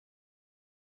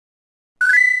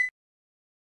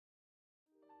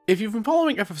If you've been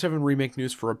following FF7 Remake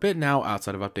news for a bit now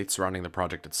outside of updates surrounding the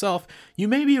project itself, you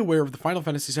may be aware of the Final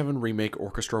Fantasy VII Remake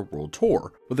Orchestra World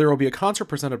Tour, where there will be a concert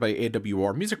presented by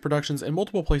AWR Music Productions in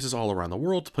multiple places all around the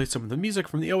world to play some of the music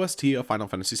from the OST of Final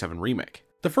Fantasy VII Remake.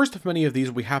 The first of many of these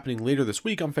will be happening later this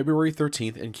week on February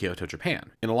 13th in Kyoto,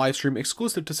 Japan, in a livestream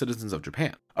exclusive to citizens of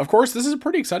Japan. Of course, this is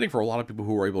pretty exciting for a lot of people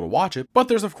who were able to watch it, but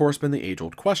there's of course been the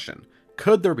age-old question.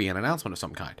 Could there be an announcement of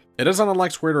some kind? It isn't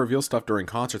unlike Square to reveal stuff during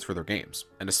concerts for their games,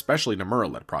 and especially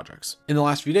Nomura-led projects. In the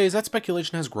last few days, that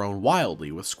speculation has grown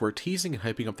wildly, with Square teasing and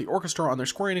hyping up the Orchestra on their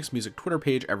Square Enix Music Twitter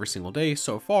page every single day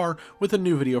so far, with a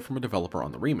new video from a developer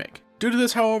on the remake. Due to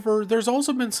this, however, there's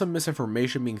also been some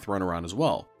misinformation being thrown around as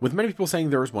well, with many people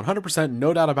saying there is 100%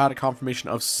 no doubt about it confirmation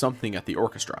of something at the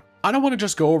Orchestra. I don't want to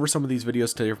just go over some of these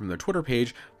videos today from their Twitter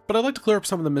page, but I'd like to clear up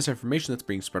some of the misinformation that's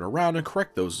being spread around and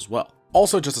correct those as well.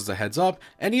 Also, just as a heads up,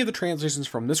 any of the translations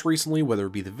from this recently, whether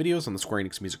it be the videos on the Square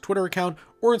Enix Music Twitter account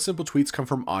or in simple tweets, come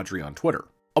from Audrey on Twitter.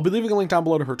 I'll be leaving a link down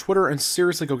below to her Twitter, and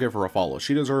seriously go give her a follow.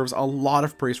 She deserves a lot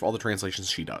of praise for all the translations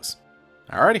she does.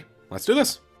 Alrighty, let's do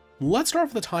this. Let's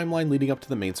start with the timeline leading up to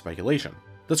the main speculation.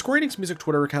 The Square Enix Music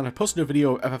Twitter account had posted a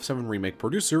video of FF7 Remake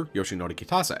producer Yoshinori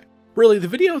Kitase. Really, the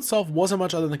video itself wasn't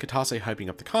much other than Kitase hyping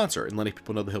up the concert and letting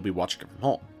people know that he'll be watching it from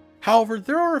home. However,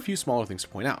 there are a few smaller things to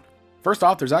point out. First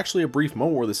off, there's actually a brief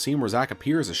moment where the scene where Zack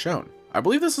appears is shown. I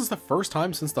believe this is the first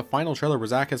time since the final trailer where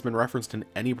Zack has been referenced in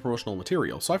any promotional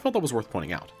material, so I felt that was worth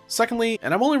pointing out. Secondly,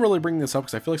 and I'm only really bringing this up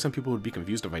because I feel like some people would be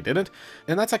confused if I didn't,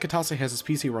 and that's that Kitase has his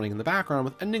PC running in the background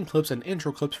with ending clips and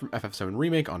intro clips from FF7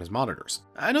 Remake on his monitors.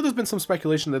 I know there's been some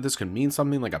speculation that this could mean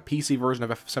something like a PC version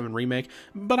of FF7 Remake,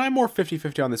 but I'm more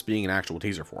 50-50 on this being an actual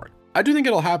teaser for it. I do think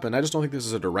it'll happen, I just don't think this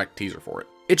is a direct teaser for it.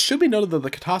 It should be noted that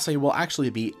the Kitase will actually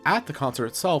be at the concert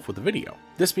itself with the video,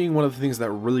 this being one of the things that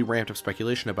really ramped up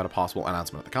speculation about a possible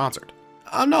announcement at the concert.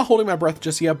 I'm not holding my breath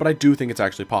just yet, but I do think it's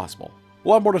actually possible.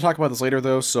 We'll have more to talk about this later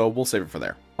though, so we'll save it for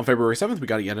there. On February 7th, we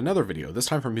got yet another video, this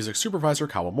time from music supervisor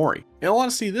Kawamori. In all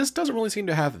honesty, this doesn't really seem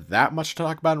to have that much to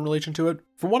talk about in relation to it.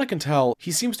 From what I can tell,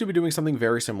 he seems to be doing something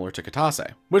very similar to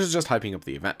Kitase, which is just hyping up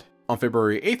the event. On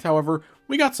February 8th, however,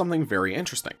 we got something very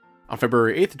interesting. On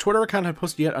February 8th, the Twitter account had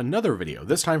posted yet another video,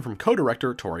 this time from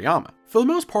co-director Toriyama. For the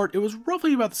most part, it was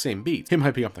roughly about the same beats, him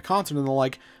hyping up the concert and the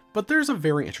like, but there's a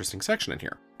very interesting section in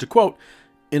here. To quote,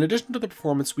 "In addition to the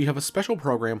performance, we have a special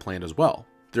program planned as well.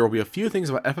 There will be a few things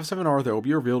about FF7R that will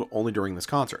be revealed only during this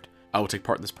concert. I will take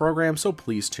part in this program, so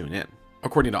please tune in."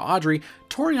 According to Audrey,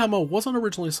 Toriyama wasn't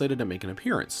originally slated to make an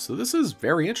appearance, so this is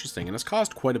very interesting and has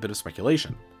caused quite a bit of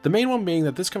speculation. The main one being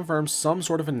that this confirms some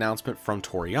sort of announcement from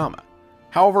Toriyama.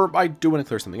 However, I do want to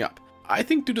clear something up. I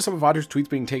think due to some of Audrey's tweets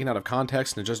being taken out of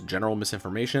context and just general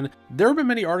misinformation, there have been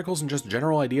many articles and just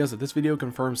general ideas that this video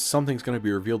confirms something's going to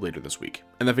be revealed later this week,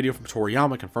 and the video from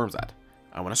Toriyama confirms that.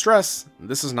 I want to stress,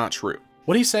 this is not true.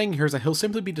 What he's saying here is that he'll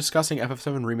simply be discussing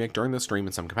FF7 Remake during the stream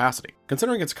in some capacity.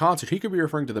 Considering it's a concert, he could be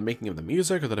referring to the making of the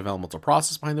music or the developmental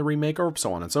process behind the remake or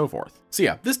so on and so forth. So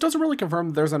yeah, this doesn't really confirm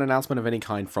that there's an announcement of any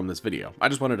kind from this video. I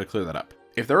just wanted to clear that up.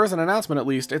 If there is an announcement at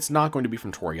least, it's not going to be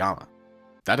from Toriyama.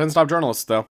 That didn't stop journalists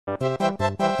though.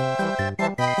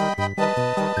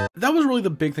 That was really the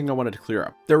big thing I wanted to clear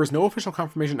up. There is no official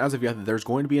confirmation as of yet that there's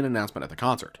going to be an announcement at the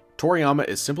concert. Toriyama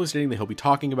is simply stating that he'll be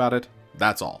talking about it,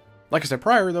 that's all. Like I said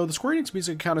prior though, the Square Enix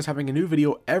Music account is having a new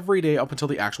video every day up until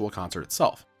the actual concert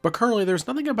itself. But currently there's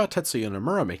nothing about Tetsuya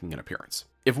Nomura making an appearance.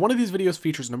 If one of these videos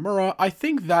features Nomura, I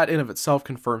think that in of itself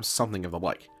confirms something of the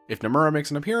like. If Nomura makes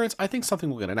an appearance, I think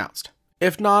something will get announced.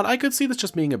 If not, I could see this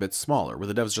just being a bit smaller, where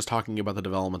the devs just talking about the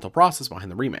developmental process behind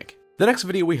the remake. The next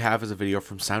video we have is a video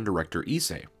from sound director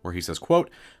Issei, where he says, quote,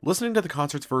 "Listening to the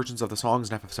concert's versions of the songs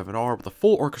in FF7R with a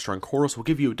full orchestra and chorus will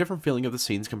give you a different feeling of the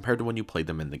scenes compared to when you played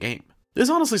them in the game."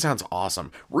 This honestly sounds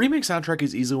awesome. Remake soundtrack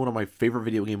is easily one of my favorite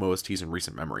video game OSTs in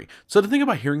recent memory, so to think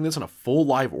about hearing this in a full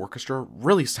live orchestra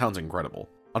really sounds incredible.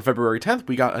 On February 10th,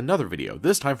 we got another video,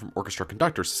 this time from orchestra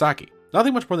conductor Sasaki.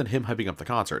 Nothing much more than him hyping up the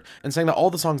concert, and saying that all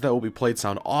the songs that will be played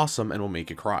sound awesome and will make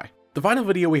you cry. The final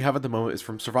video we have at the moment is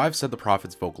from Survive Said the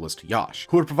Prophet's vocalist Yash,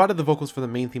 who had provided the vocals for the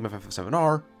main theme of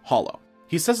FF7R, Hollow.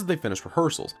 He says that they finished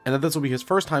rehearsals, and that this will be his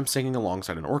first time singing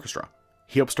alongside an orchestra.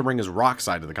 He hopes to bring his rock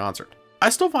side to the concert. I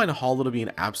still find Hollow to be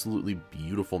an absolutely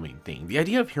beautiful main theme. The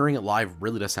idea of hearing it live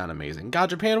really does sound amazing.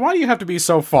 God, Japan, why do you have to be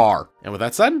so far? And with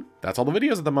that said, that's all the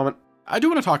videos at the moment. I do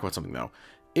want to talk about something though.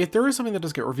 If there is something that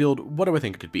does get revealed, what do I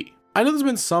think it could be? I know there's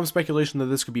been some speculation that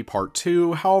this could be part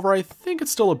 2, however I think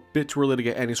it's still a bit too early to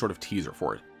get any sort of teaser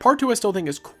for it. Part 2 I still think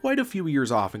is quite a few years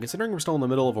off, and considering we're still in the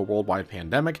middle of a worldwide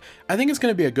pandemic, I think it's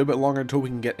going to be a good bit longer until we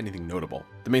can get anything notable.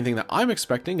 The main thing that I'm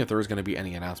expecting, if there is going to be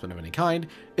any announcement of any kind,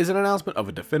 is an announcement of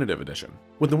a definitive edition.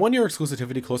 With the 1-year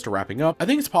exclusivity close to wrapping up, I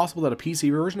think it's possible that a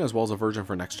PC version as well as a version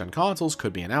for next-gen consoles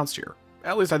could be announced here.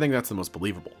 At least I think that's the most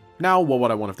believable. Now, what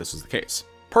would I want if this was the case?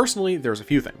 Personally, there's a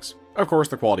few things. Of course,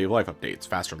 the quality of life updates,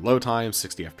 faster load times,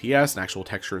 60 FPS, and actual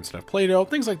texture instead of Play-Doh,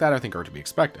 things like that I think are to be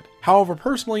expected. However,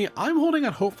 personally, I'm holding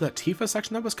out hope for that Tifa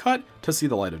section that was cut to see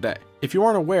the light of day. If you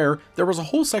aren't aware, there was a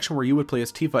whole section where you would play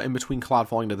as Tifa in between Cloud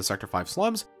falling to the Sector 5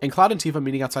 slums, and Cloud and Tifa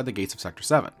meeting outside the gates of Sector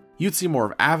 7. You'd see more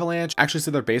of Avalanche, actually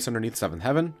see their base underneath 7th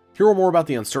Heaven, hear more about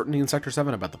the uncertainty in Sector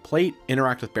 7 about the plate,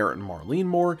 interact with Barrett and Marlene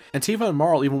more, and Tifa and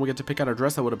Marl even will get to pick out a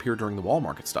dress that would appear during the wall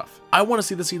market stuff. I want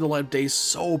to see the light of day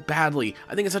so badly.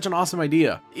 I think it's such an awesome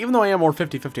idea. Even though I am more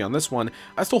 50-50 on this one,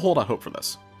 I still hold out hope for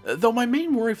this. Though my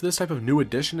main worry for this type of new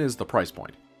edition is the price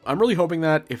point. I'm really hoping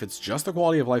that, if it's just the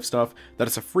quality of life stuff, that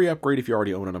it's a free upgrade if you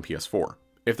already own it on PS4.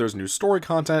 If there's new story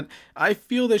content, I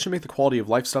feel they should make the quality of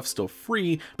life stuff still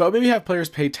free, but maybe have players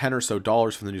pay $10 or so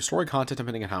for the new story content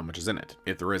depending on how much is in it,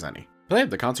 if there is any. But hey,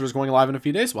 the concert is going live in a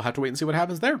few days, so we'll have to wait and see what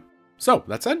happens there. So,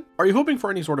 that said, are you hoping for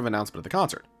any sort of announcement at the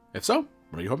concert? If so,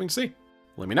 what are you hoping to see?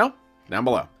 Let me know down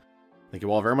below. Thank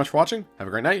you all very much for watching, have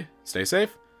a great night, stay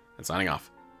safe, and signing off.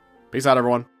 Peace out,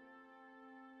 everyone.